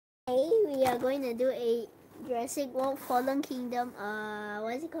Today we are going to do a Jurassic World Fallen Kingdom,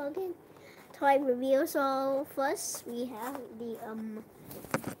 what is it called again? Toy review. So first we have the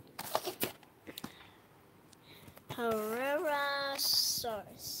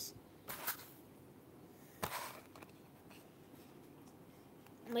Herrerasaurus.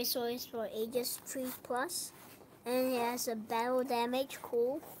 My sword is for ages 3+, and it has a battle damage.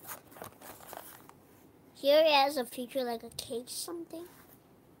 Cool. Here it has a feature like a cage something.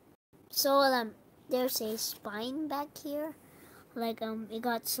 So there's a spine back here, like it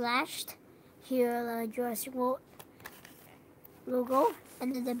got slashed. Here the Jurassic World logo,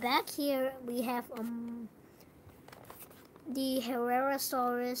 and in the back here we have the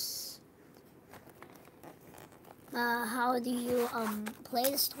Herrerasaurus. How do you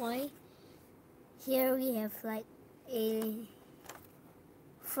play this toy? Here we have like a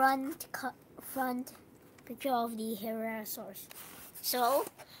front picture of the Herrerasaurus. So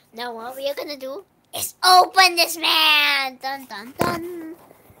now what we are gonna do is open this man. Dun dun dun.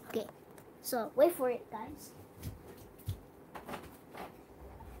 Okay, so wait for it, guys.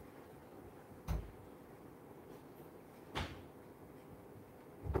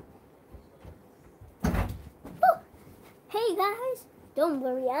 Hey guys, don't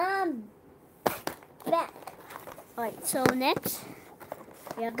worry, I'm back. Alright, so next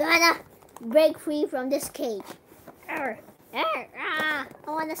we're gonna break free from this cage. I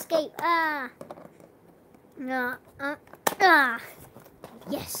wanna escape.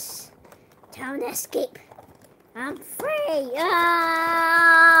 Yes, time to escape. I'm free.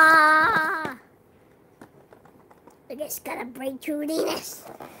 I just gotta break through this.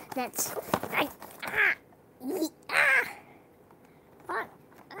 That's right.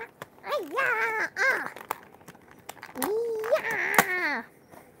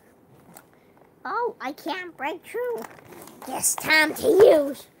 Oh, I can't break through. It's time to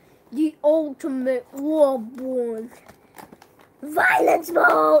use the ultimate warborn violence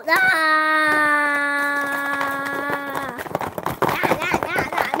mode. I'm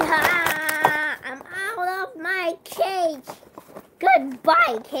out of my cage.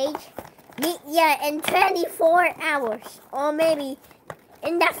 Goodbye, cage. Meet ya in 24 hours, or maybe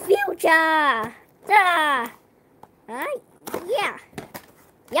in the future. Yeah.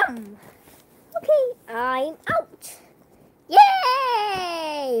 Yum. Okay, I'm out.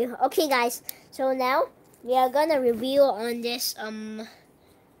 Yay! Okay, guys. So now we are gonna review on this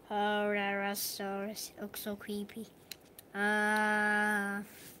Herrerasaurus. It looks so creepy.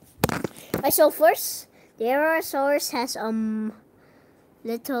 So first, the Herrerasaurus has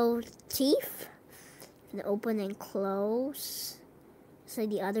little teeth, and open and close. It's like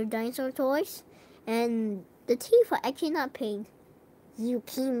the other dinosaur toys, and the teeth are actually not pain. You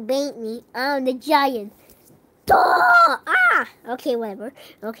can bait me. I'm the giant. Okay, whatever.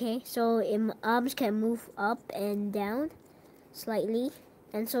 Okay, so arms can move up and down slightly,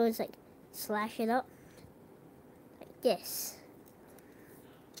 and so it's like slash it up like this.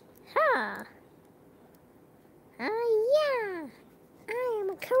 Yeah. I am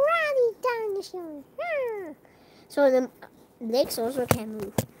a karate dinosaur. So the legs also can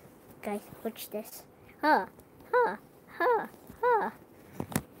move. Guys, watch this.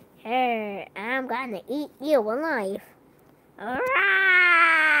 Here, I'm gonna eat you alive.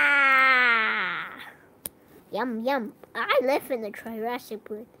 Yum yum. I live in the Jurassic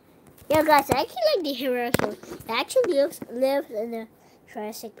World. Yeah, guys, I actually like the Herrerasaurus. It actually lives in the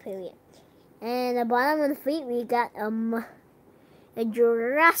Jurassic period. And the bottom of the feet, we got a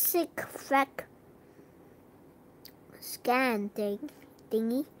Jurassic Fact scan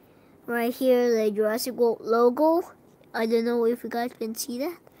thingy. Right here, the Jurassic World logo. I don't know if you guys can see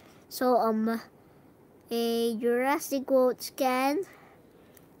that. So a Jurassic World scan.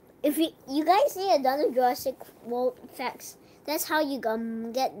 If you guys see another Jurassic World facts, that's how you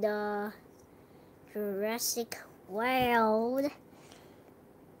get the Jurassic World.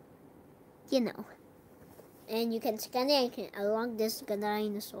 You know, and you can scan it and can unlock this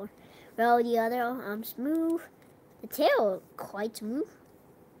dinosaur. Well, the other arms move. The tail quite smooth.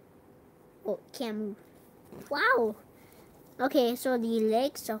 Oh, can't move. Wow. Okay, so the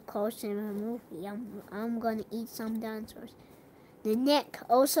legs of course can move. Yum. I'm gonna eat some dinosaurs. The neck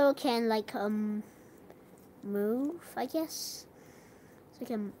also can like move, I guess. So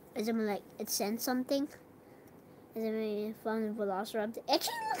it sends something. Is it from the Velociraptor? It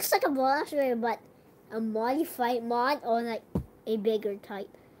actually looks like a Velociraptor, but a modified mod or like a bigger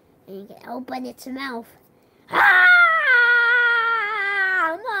type. And you can open its mouth.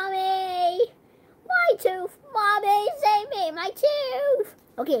 Mommy! My tooth! Mommy, save me! My tooth!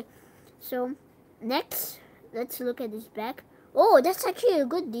 Okay, so next, let's look at his back. Oh, that's actually a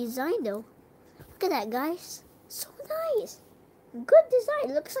good design though. Look at that, guys. So nice. Good design.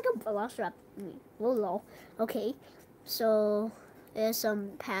 It looks like a velociraptor. Oh, lol. Okay, so there's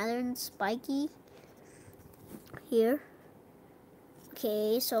some pattern spiky here.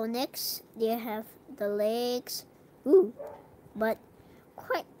 Okay, so next they have the legs. Ooh, but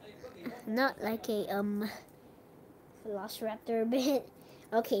quite not like a velociraptor bit.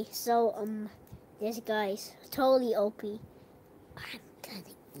 Okay, so this guy's totally OP. I'm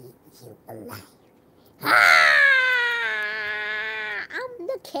gonna eat you alive. Ah! I'm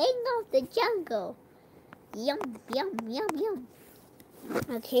the king of the jungle. Yum, yum, yum, yum.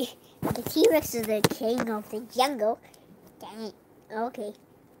 Okay, the T-Rex is the king of the jungle. Dang it. Okay,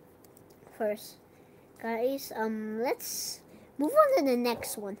 first, guys, let's move on to the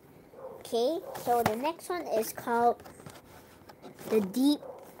next one. Okay, so the next one is called the Deep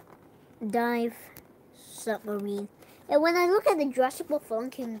Dive Submarine. And when I look at the Jurassic World Fallen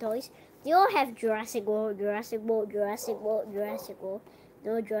Kingdom toys, they all have Jurassic World, Jurassic World, Jurassic World, Jurassic World.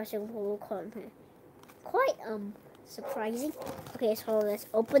 No Jurassic World content. Quite surprising. Okay, so let's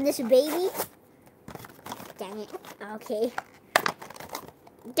open this baby. Dang it. Okay.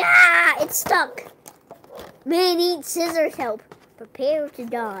 Ah, it's stuck. May need scissors help. Prepare to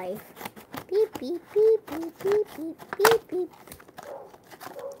dive. Beep beep beep beep beep beep beep beep.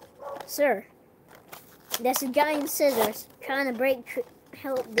 Sir, there's a giant scissors trying to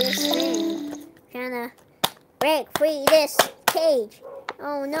help this thing. Trying to break free this cage.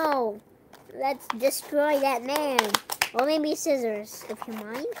 Oh no. Let's destroy that man. Or maybe scissors, if you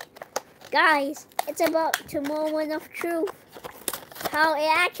mind. Guys, it's about the moment of truth. How it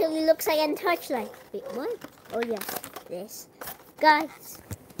actually looks like and touch like. Wait, what? Oh yeah, this. Guys.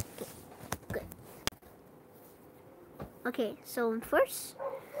 Good. Okay, so first,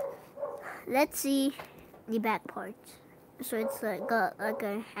 let's see the back part. So it's like got like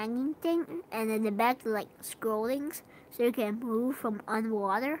a hanging thing, and then the back like scrollings, so you can move from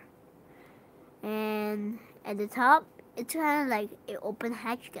underwater. And at the top, it's kind of like an open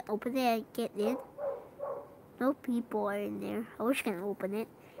hatch. You can open it and get in. No people are in there. I wish I can open it.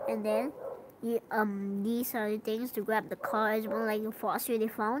 And then, these are the things to grab the cars, more like a fossil they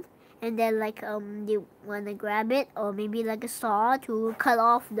found. And then like they wanna grab it, or maybe like a saw to cut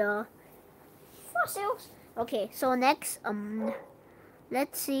off the fossils. Okay, so next,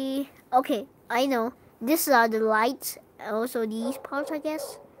 let's see. Okay, I know. These are the lights. Also these parts, I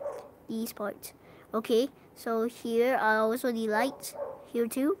guess. These parts. Okay, so here are also the lights. Here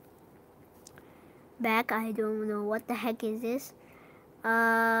too. Back, I don't know what the heck is this.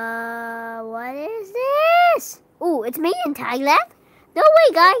 What is this? Oh, it's made in Thailand? No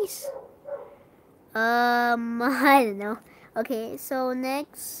way, guys. I don't know. Okay, so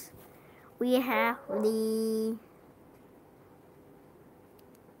next we have the.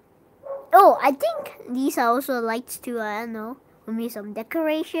 Oh, I think these are also lights too. I don't know. Maybe some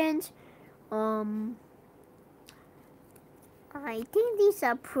decorations. I think these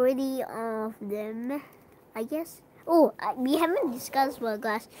are pretty of them, I guess. Oh, we haven't discussed about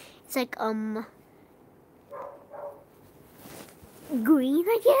glass. It's like, green,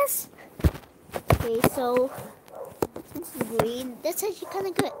 I guess. Okay, so, this is green. That's actually kind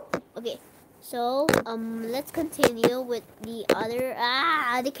of good. Okay, so, let's continue with the other.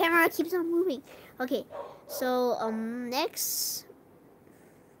 The camera keeps on moving. Okay, so, next,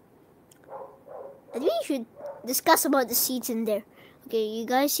 I think we should discuss about the seats in there. Okay, you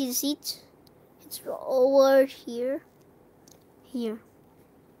guys see the seats? It's over here. Here.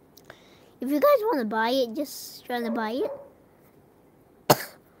 If you guys want to buy it, just try to buy it.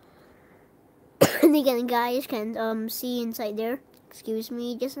 And again, guys can see inside there. Excuse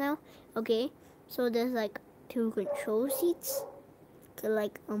me, just now. Okay, so there's like 2 control seats. To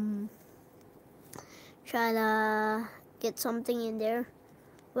like try to get something in there.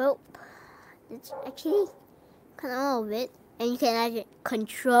 Well, it's actually kind of all of it, and you can actually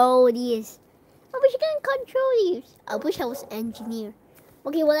control these. I wish you can control these. I wish I was an engineer.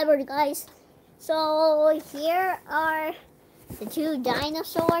 Okay, whatever, guys. So here are the 2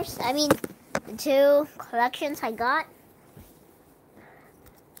 dinosaurs. I mean, the 2 collections I got.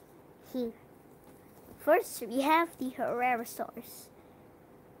 Here. First, we have the Herrerasaurus.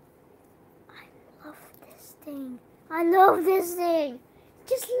 I love this thing. I love this thing. It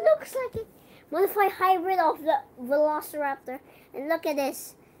just looks like a modified hybrid of the Velociraptor. And look at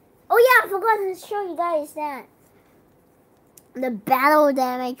this. Oh yeah, I forgot to show you guys that. The battle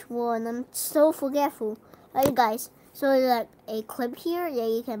damage one. I'm so forgetful. Alright guys, so there's like a clip here that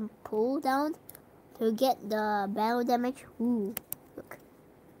you can pull down to get the battle damage. Ooh, look.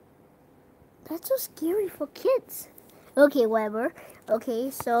 That's so scary for kids. Okay, whatever.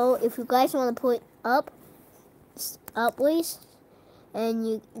 Okay, so if you guys want to put upways,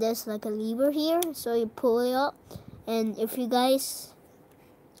 and there's like a lever here, so you pull it up. And if you guys,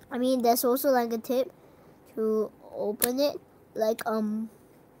 there's also like a tip to open it. Like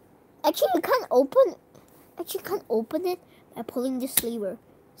actually you can't open it by pulling this lever.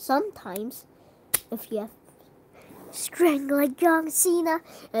 Sometimes, if you have strength like John Cena,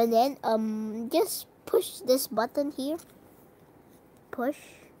 and then just push this button here. Push,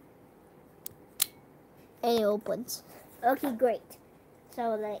 and it opens. Okay, great.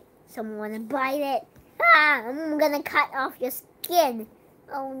 So like someone wanna bite it. I'm gonna cut off your skin.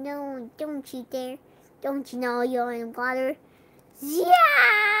 Oh no, don't you dare. Don't you know you're in water?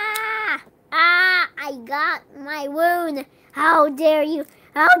 Yeah! I got my wound. How dare you?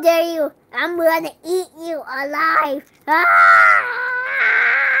 How dare you? I'm gonna eat you alive.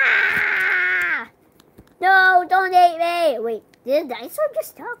 No, don't eat me. Wait, did the dinosaur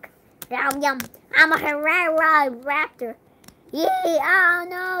just talk? Yum yum. I'm a Herrerasaurus. Yeah, oh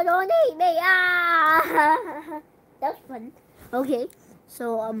no, don't eat me. That's fun. Okay,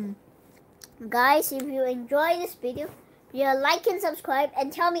 so guys, if you enjoy this video, yeah, like and subscribe,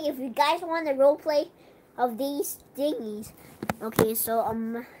 and tell me if you guys want a role play of these thingies. Okay, so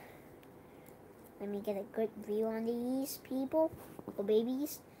let me get a good view on these people or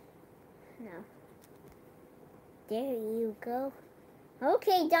babies. No, there you go.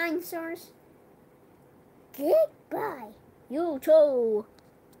 Okay, dinosaurs. Goodbye. You too.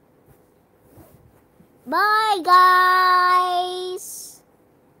 Bye, guys.